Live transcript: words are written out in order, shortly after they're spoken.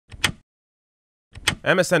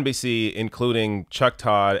MSNBC, including Chuck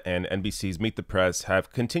Todd and NBC's Meet the Press,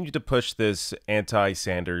 have continued to push this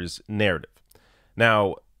anti-Sanders narrative.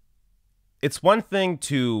 Now, it's one thing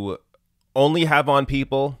to only have on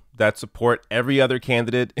people that support every other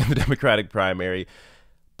candidate in the Democratic primary,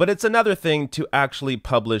 but it's another thing to actually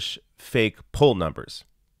publish fake poll numbers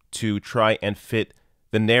to try and fit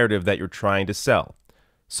the narrative that you're trying to sell.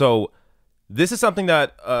 So this is something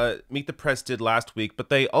that Meet the Press did last week, but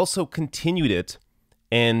they also continued it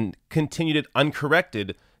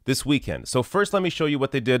uncorrected this weekend. So first, let me show you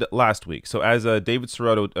what they did last week. So as David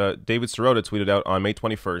Sirota tweeted out on May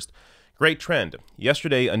 21st, great trend.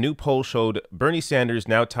 Yesterday, a new poll showed Bernie Sanders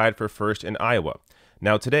now tied for first in Iowa.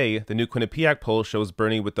 Now today, the new Quinnipiac poll shows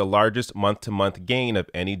Bernie with the largest month-to-month gain of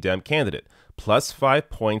any Dem candidate, plus 5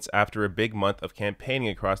 points after a big month of campaigning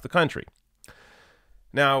across the country.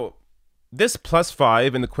 Now, this plus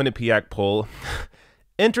 5 in the Quinnipiac poll,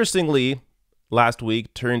 interestingly, last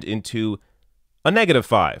week turned into a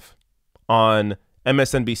 -5 on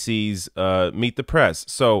MSNBC's Meet the Press.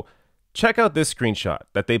 So check out this screenshot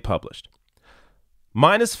that they published.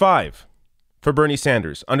 -5 for Bernie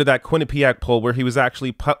Sanders under that Quinnipiac poll where he was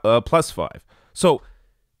actually plus 5. So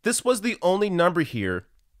this was the only number here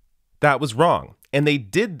that was wrong. And they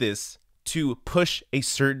did this to push a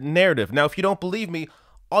certain narrative. Now, if you don't believe me,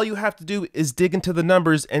 all you have to do is dig into the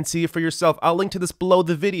numbers and see it for yourself. I'll link to this below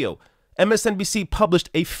the video. MSNBC published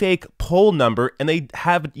a fake poll number, and they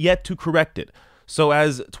have yet to correct it. So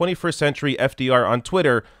as 21st Century FDR on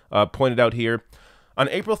Twitter pointed out here, on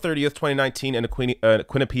April 30th, 2019, in a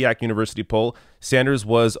Quinnipiac University poll, Sanders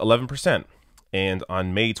was 11%. And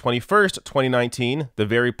on May 21st, 2019, the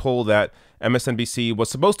very poll that MSNBC was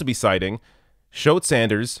supposed to be citing showed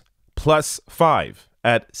Sanders plus 5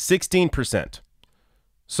 at 16%.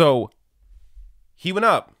 So he went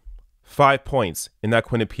up 5 points in that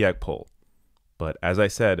Quinnipiac poll. But as I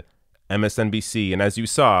said, MSNBC, and as you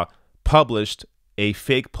saw, published a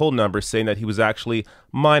fake poll number saying that he was actually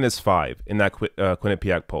 -5 in that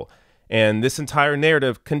Quinnipiac poll. And this entire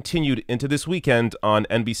narrative continued into this weekend on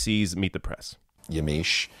NBC's Meet the Press.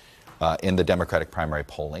 Yamiche, in the Democratic primary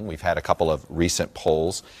polling, we've had a couple of recent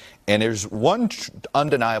polls, and there's one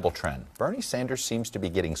undeniable trend. Bernie Sanders seems to be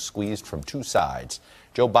getting squeezed from two sides.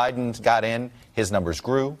 Joe Biden got in, his numbers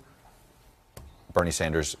grew. Bernie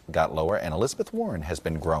Sanders got lower, and Elizabeth Warren has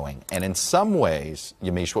been growing. And in some ways,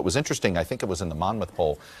 Yamiche, what was interesting, I think it was in the Monmouth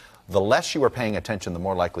poll, the less you were paying attention, the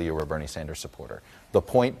more likely you were a Bernie Sanders supporter. The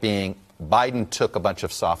point being, Biden took a bunch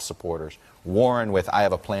of soft supporters. Warren, with I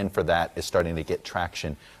have a plan for that, is starting to get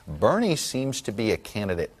traction. Bernie seems to be a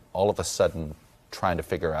candidate all of a sudden trying to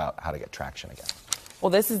figure out how to get traction again. Well,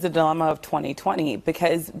 this is the dilemma of 2020,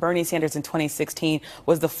 because Bernie Sanders in 2016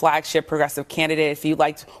 was the flagship progressive candidate. If you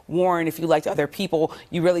liked Warren, if you liked other people,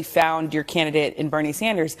 you really found your candidate in Bernie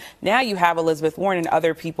Sanders. Now you have Elizabeth Warren and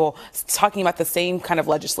other people talking about the same kind of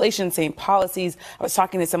legislation, same policies. I was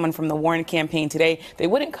talking to someone from the Warren campaign today. They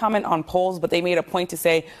wouldn't comment on polls, but they made a point to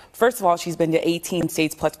say, first of all, she's been to 18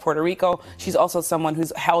 states plus Puerto Rico. She's also someone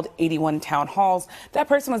who's held 81 town halls. That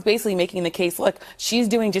person was basically making the case, look, she's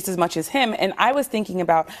doing just as much as him. And I was thinking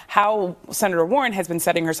about how Senator Warren has been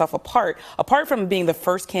setting herself apart from being the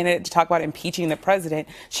first candidate to talk about impeaching the president.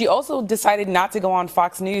 She also decided not to go on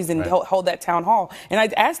Fox News and hold that town hall. And I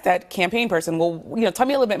asked that campaign person, well, tell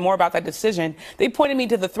me a little bit more about that decision. They pointed me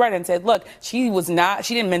to the thread and said, look, she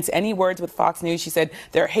didn't mince any words with Fox News. She said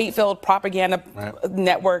they're a hate-filled propaganda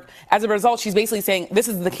network. As a result, she's basically saying, this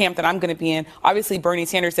is the camp that I'm going to be in. Obviously, Bernie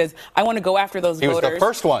Sanders says, I want to go after those voters. He was the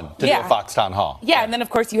first one to do a Fox town hall. Yeah, and then, of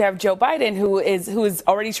course, you have Joe Biden, who is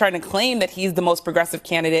already trying to claim that he's the most progressive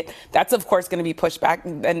candidate. That's, of course, going to be pushed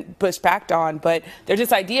back on. But there's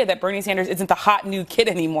this idea that Bernie Sanders isn't the hot new kid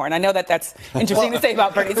anymore. And I know that that's interesting to say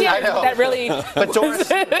about Bernie Sanders. I know. That really... But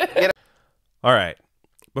Doris, All right.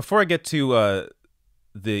 Before I get to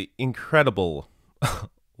the incredible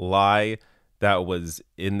lie that was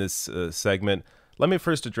in this segment, let me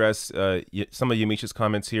first address some of Yamiche's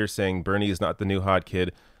comments here saying Bernie is not the new hot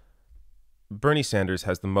kid. Bernie Sanders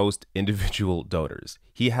has the most individual donors.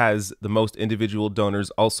 He has the most individual donors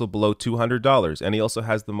also below $200, and he also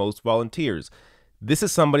has the most volunteers. This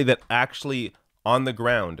is somebody that actually, on the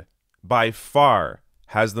ground, by far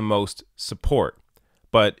has the most support.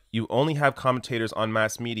 But you only have commentators on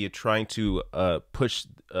mass media trying to push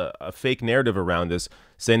a fake narrative around this,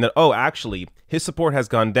 saying that, oh, actually, his support has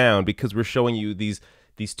gone down because we're showing you these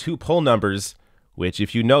two poll numbers, which,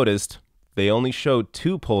 if you noticed, they only showed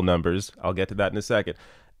two poll numbers. I'll get to that in a second.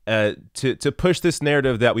 To push this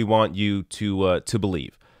narrative that we want you to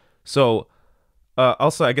believe. So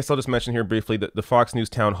also, I guess I'll just mention here briefly that the Fox News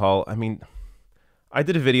town hall. I mean, I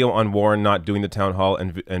did a video on Warren not doing the town hall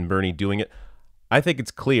and Bernie doing it. I think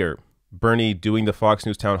it's clear Bernie doing the Fox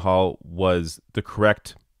News town hall was the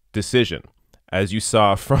correct decision, as you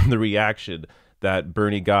saw from the reaction that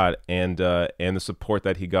Bernie got and the support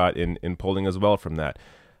that he got in polling as well from that.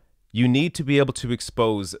 You need to be able to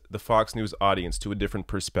expose the Fox News audience to a different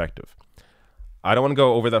perspective. I don't want to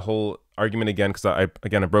go over that whole argument again because I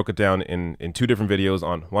broke it down in 2 different videos,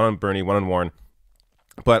 one on Bernie, one on Warren.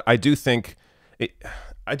 But I do think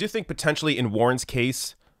potentially in Warren's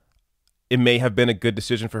case, it may have been a good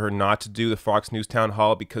decision for her not to do the Fox News town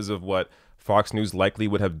hall because of what Fox News likely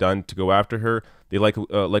would have done to go after her. They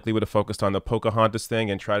likely would have focused on the Pocahontas thing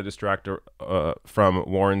and try to distract her from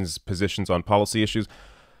Warren's positions on policy issues.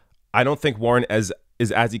 I don't think Warren is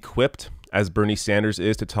as equipped as Bernie Sanders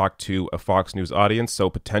is to talk to a Fox News audience. So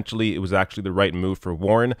potentially it was actually the right move for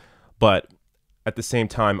Warren. But at the same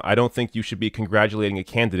time, I don't think you should be congratulating a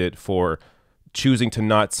candidate for choosing to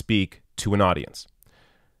not speak to an audience.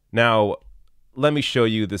 Now, let me show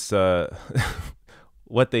you this,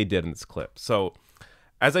 what they did in this clip. So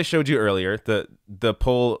as I showed you earlier, the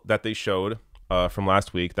poll that they showed from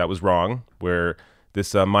last week, that was wrong, where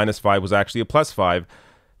this -5 was actually a +5.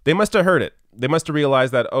 They must have heard it. They must have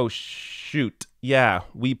realized that, oh, shoot, yeah,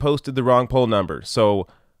 we posted the wrong poll number. So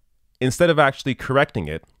instead of actually correcting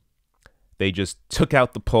it, they just took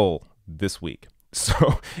out the poll this week.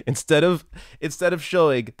 So instead of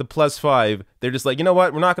showing the +5, they're just like, you know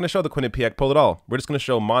what? We're not going to show the Quinnipiac poll at all. We're just going to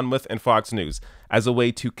show Monmouth and Fox News as a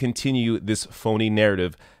way to continue this phony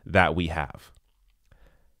narrative that we have.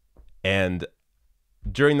 And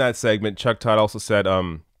during that segment, Chuck Todd also said,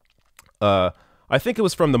 I think it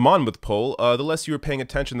was from the Monmouth poll, the less you were paying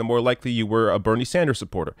attention, the more likely you were a Bernie Sanders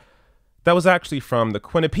supporter. That was actually from the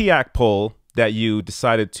Quinnipiac poll that you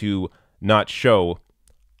decided to not show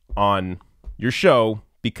on your show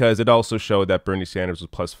because it also showed that Bernie Sanders was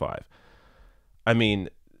 +5. I mean,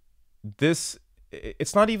 it's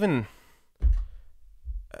not even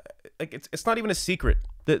like it's not even a secret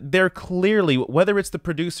that they're clearly, whether it's the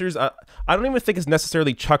producers, I don't even think it's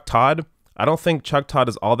necessarily Chuck Todd. I don't think Chuck Todd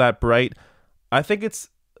is all that bright. I think it's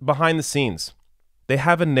behind the scenes. They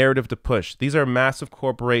have a narrative to push. These are massive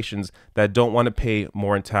corporations that don't want to pay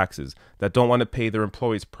more in taxes, that don't want to pay their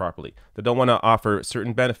employees properly, that don't want to offer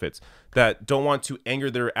certain benefits, that don't want to anger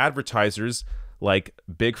their advertisers like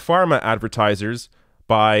big pharma advertisers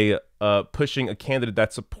by pushing a candidate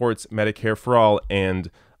that supports Medicare for all and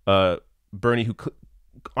Bernie, who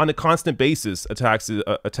on a constant basis attacks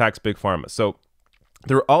big pharma. So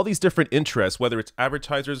there are all these different interests, whether it's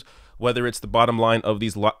advertisers, whether it's the bottom line of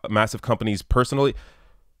these massive companies personally,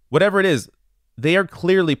 whatever it is, they are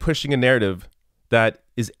clearly pushing a narrative that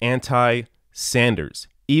is anti-Sanders,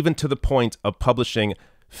 even to the point of publishing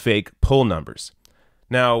fake poll numbers.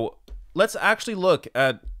 Now, let's actually look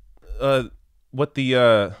at what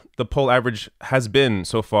the poll average has been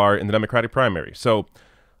so far in the Democratic primary. So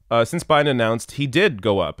since Biden announced, he did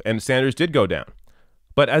go up and Sanders did go down.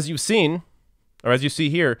 But as you've seen, or as you see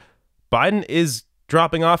here, Biden is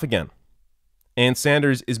dropping off again. And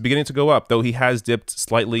Sanders is beginning to go up, though he has dipped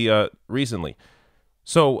slightly recently.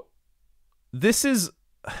 So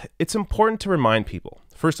it's important to remind people,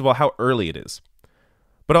 first of all, how early it is,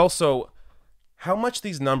 but also how much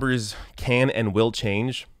these numbers can and will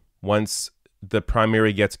change once the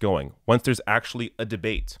primary gets going, once there's actually a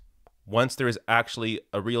debate, once there is actually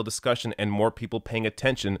a real discussion and more people paying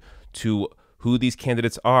attention to who these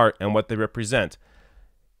candidates are and what they represent.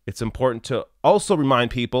 It's important to also remind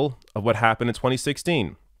people of what happened in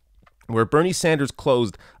 2016, where Bernie Sanders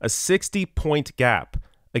closed a 60-point gap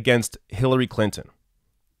against Hillary Clinton.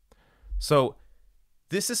 So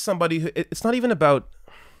this is somebody who, it's not even about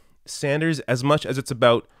Sanders as much as it's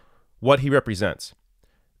about what he represents.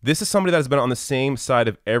 This is somebody that has been on the same side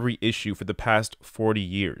of every issue for the past 40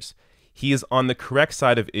 years. He is on the correct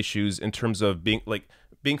side of issues in terms of being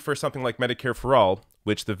for something like Medicare for all,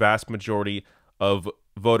 which the vast majority of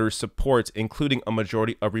voters support, including a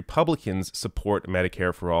majority of Republicans support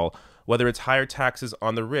Medicare for all, whether it's higher taxes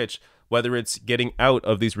on the rich, whether it's getting out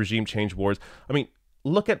of these regime change wars. I mean,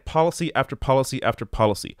 look at policy after policy after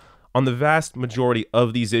policy. On the vast majority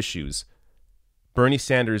of these issues, Bernie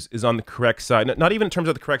Sanders is on the correct side, not even in terms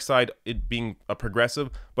of the correct side, it being a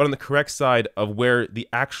progressive, but on the correct side of where the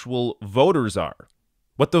actual voters are,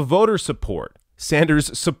 what the voters support.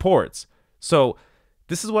 Sanders supports. So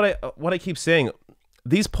this is what I keep saying.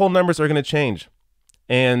 These poll numbers are going to change.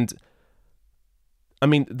 And I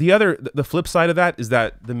mean, the flip side of that is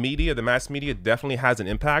that the media, the mass media definitely has an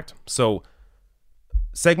impact. So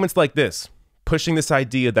segments like this, pushing this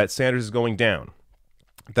idea that Sanders is going down,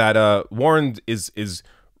 that Warren is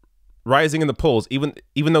rising in the polls, even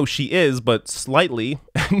though she is, but slightly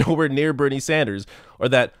nowhere near Bernie Sanders, or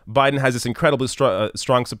that Biden has this incredibly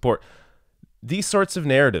strong support. These sorts of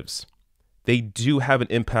narratives, they do have an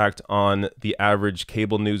impact on the average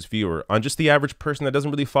cable news viewer, on just the average person that doesn't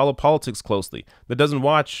really follow politics closely, that doesn't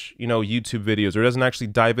watch, YouTube videos, or doesn't actually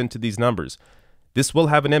dive into these numbers. This will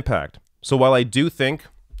have an impact. So while I do think,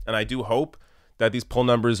 and I do hope, that these poll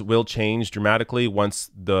numbers will change dramatically once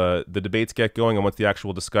the debates get going and once the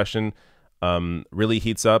actual discussion really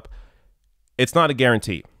heats up, it's not a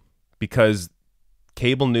guarantee, because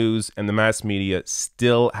cable news and the mass media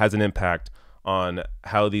still has an impact on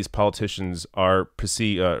how these politicians are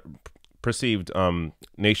perceived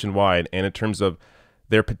nationwide, and in terms of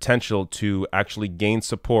their potential to actually gain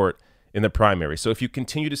support in the primary. So if you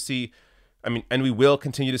continue to see, and we will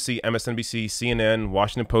continue to see MSNBC, CNN,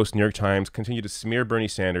 Washington Post, New York Times continue to smear Bernie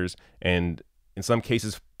Sanders and in some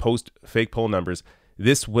cases post fake poll numbers,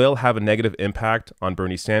 this will have a negative impact on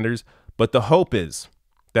Bernie Sanders. But the hope is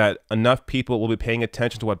that enough people will be paying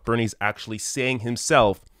attention to what Bernie's actually saying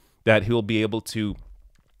himself, that he'll be able to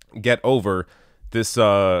get over this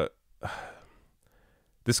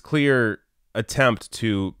this clear attempt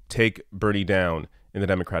to take Bernie down in the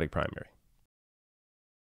Democratic primary.